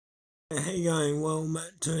Hey going, well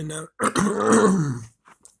back to another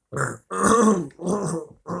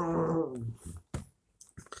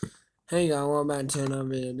Hey guys, welcome back to another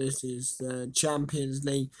video. This is the Champions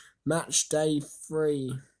League match day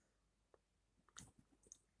 3.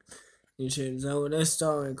 So let's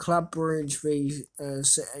start with Club Brugge v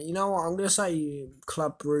you know what, I'm gonna say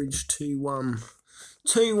Club Brugge 2-1.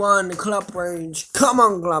 2-1 Club Brugge. Come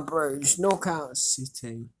on Club Brugge, knockout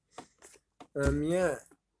City. Yeah.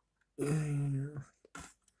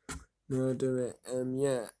 No, do it.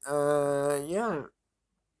 Yeah.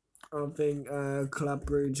 I think Club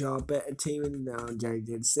Brugge are a better team than I'm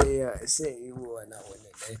joking. City will end up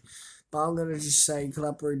winning it. But I'm gonna just say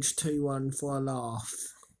Club Brugge 2-1 for a laugh.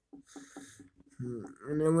 And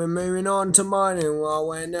then we're moving on to mining. Well,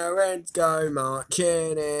 when the Reds go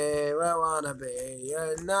marching in, we wanna be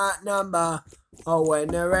in that number. Oh, when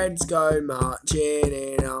the Reds go marching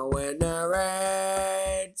in, oh, when the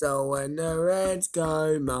Reds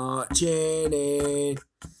go marching in.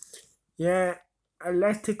 Yeah,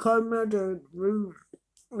 Atletico Madrid,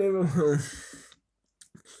 Liverpool.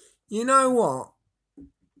 You know what?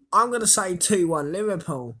 I'm going to say 2-1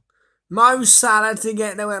 Liverpool. Mo Salah to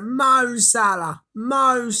get the win. Mo Salah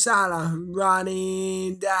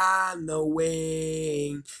running down the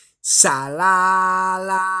wing. Salah,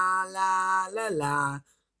 la, la, la, la,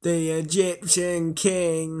 the Egyptian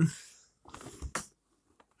king.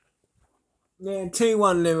 Yeah,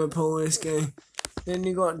 2-1 Liverpool this game. Then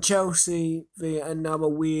you got Chelsea v another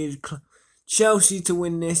weird club. Chelsea to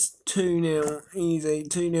win this 2-0 easy.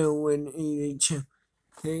 2-0 win easy.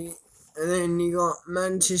 And then you got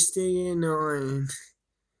Manchester United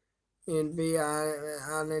in v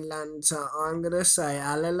Atalanta. I'm gonna say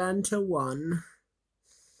Atalanta 1.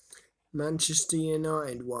 Manchester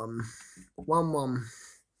United 1. 1-1.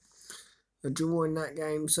 A draw in that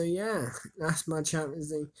game. So yeah, that's my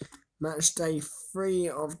Champions League match day 3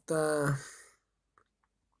 of the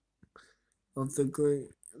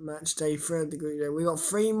group. Match day 3 of the group. We got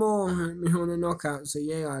 3 more on the knockout. So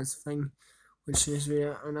yeah, guys, thank you for watching this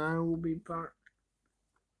video, and I will be back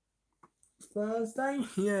Thursday.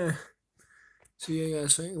 Yeah. So yeah,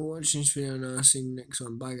 guys, thank you for watching this video, and I'll see you next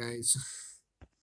one. Bye, guys.